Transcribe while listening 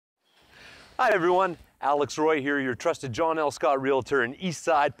Hi everyone, Alex Roy here, your trusted John L. Scott Realtor in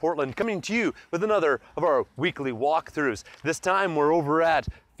Eastside, Portland, coming to you with another of our weekly walkthroughs. This time we're over at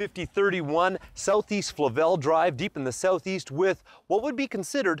 5031 Southeast Flavel Drive, deep in the southeast, with what would be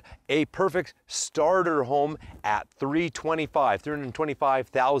considered a perfect starter home at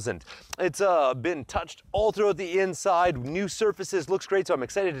 $325,000. It's been touched all throughout the inside, new surfaces, looks great, so I'm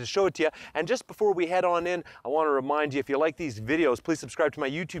excited to show it to you. And just before we head on in, I want to remind you, if you like these videos, please subscribe to my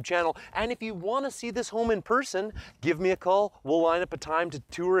YouTube channel. And if you want to see this home in person, give me a call. We'll line up a time to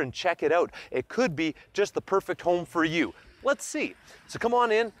tour and check it out. It could be just the perfect home for you. Let's see. So come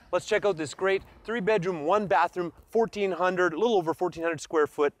on in, let's check out this great 3-bedroom, 1-bathroom, a little over 1,400 square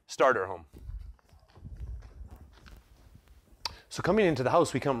foot starter home. So coming into the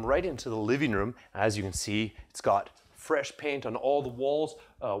house, we come right into the living room. As you can see, it's got fresh paint on all the walls.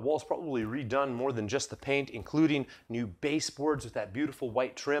 Walls probably redone more than just the paint, including new baseboards with that beautiful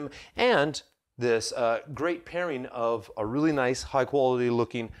white trim, and this great pairing of a really nice, high quality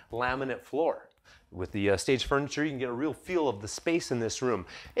looking laminate floor. With the stage furniture, you can get a real feel of the space in this room.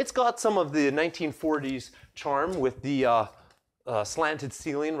 It's got some of the 1940s charm with the slanted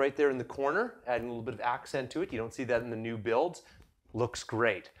ceiling right there in the corner, adding a little bit of accent to it. You don't see that in the new builds. Looks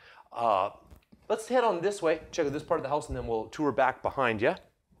great. Let's head on this way, check out this part of the house, and then we'll tour back behind you.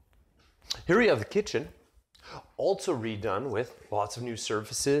 Here we have the kitchen, also redone with lots of new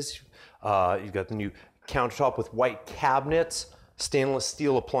surfaces. You've got the new countertop with white cabinets, stainless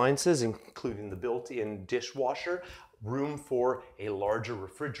steel appliances, including the built-in dishwasher, room for a larger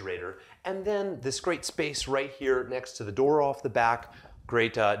refrigerator, and then this great space right here next to the door off the back,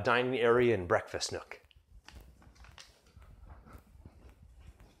 great dining area and breakfast nook.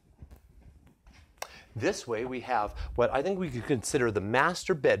 This way we have what I think we could consider the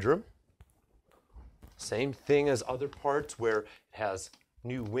master bedroom. Same thing as other parts, where it has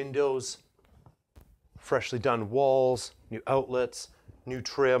new windows, freshly done walls, new outlets, new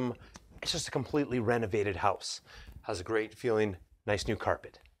trim. It's just a completely renovated house. Has a great feeling, nice new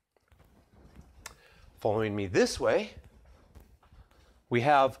carpet. Following me this way, we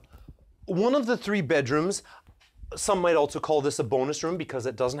have one of the 3 bedrooms. Some might also call this a bonus room because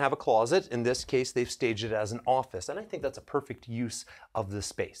it doesn't have a closet. In this case, they've staged it as an office, and I think that's a perfect use of the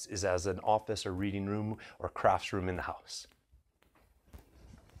space, is as an office or reading room or crafts room in the house.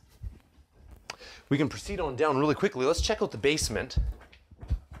 We can proceed on down really quickly. Let's check out the basement.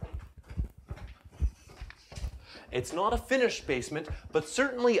 It's not a finished basement, but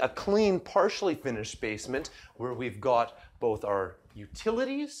certainly a clean, partially finished basement where we've got both our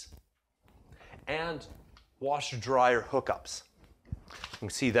utilities and washer-dryer hookups. You can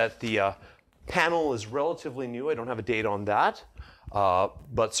see that the panel is relatively new. I don't have a date on that,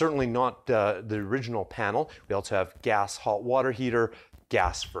 but certainly not the original panel. We also have gas hot water heater,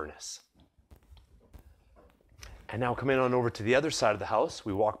 gas furnace. And now coming on over to the other side of the house,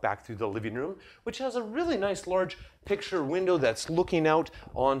 we walk back through the living room, which has a really nice large picture window that's looking out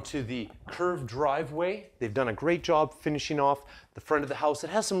onto the curved driveway. They've done a great job finishing off the front of the house. It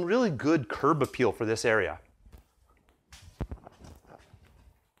has some really good curb appeal for this area.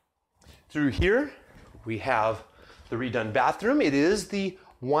 Through here, we have the redone bathroom. It is the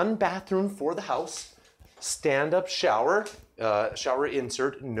 1 bathroom for the house. Stand-up shower, shower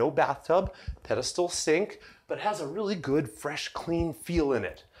insert, no bathtub, pedestal sink, but has a really good, fresh, clean feel in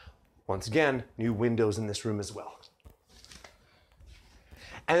it. Once again, new windows in this room as well.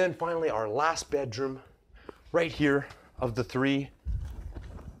 And then finally, our last bedroom, right here of the 3.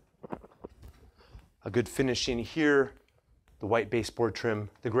 A good finishing here, the white baseboard trim,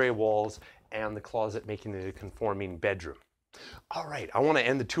 the gray walls, and the closet, making it a conforming bedroom. All right, I want to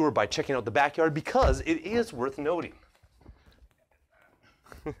end the tour by checking out the backyard because it is worth noting.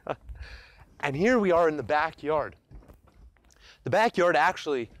 And here we are in the backyard. The backyard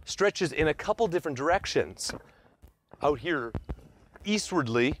actually stretches in a couple different directions. Out here,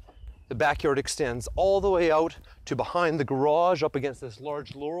 eastwardly, the backyard extends all the way out to behind the garage, up against this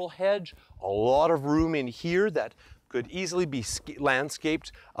large laurel hedge. A lot of room in here that could easily be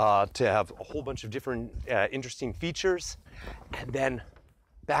landscaped to have a whole bunch of different interesting features. And then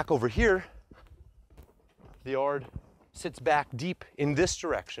back over here, the yard sits back deep in this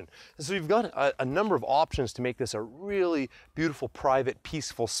direction. And so you've got a number of options to make this a really beautiful, private,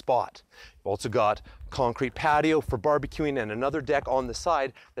 peaceful spot. You've also got concrete patio for barbecuing and another deck on the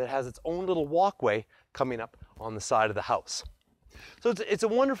side that has its own little walkway coming up on the side of the house. So it's a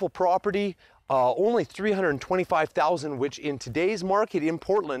wonderful property. Only $325,000, which in today's market in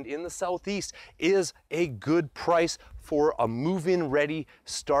Portland, in the southeast, is a good price for a move-in ready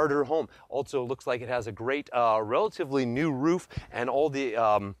starter home. Also looks like it has a great, relatively new roof, and all the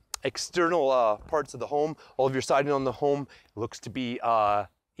external parts of the home, all of your siding on the home looks to be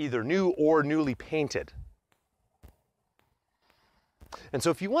either new or newly painted. And so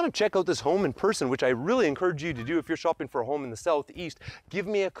if you want to check out this home in person, which I really encourage you to do if you're shopping for a home in the Southeast, give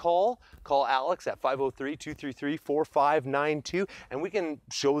me a call. Call Alex at 503-233-4592, and we can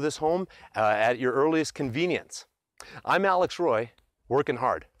show this home at your earliest convenience. I'm Alex Roy, working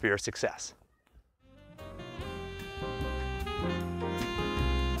hard for your success.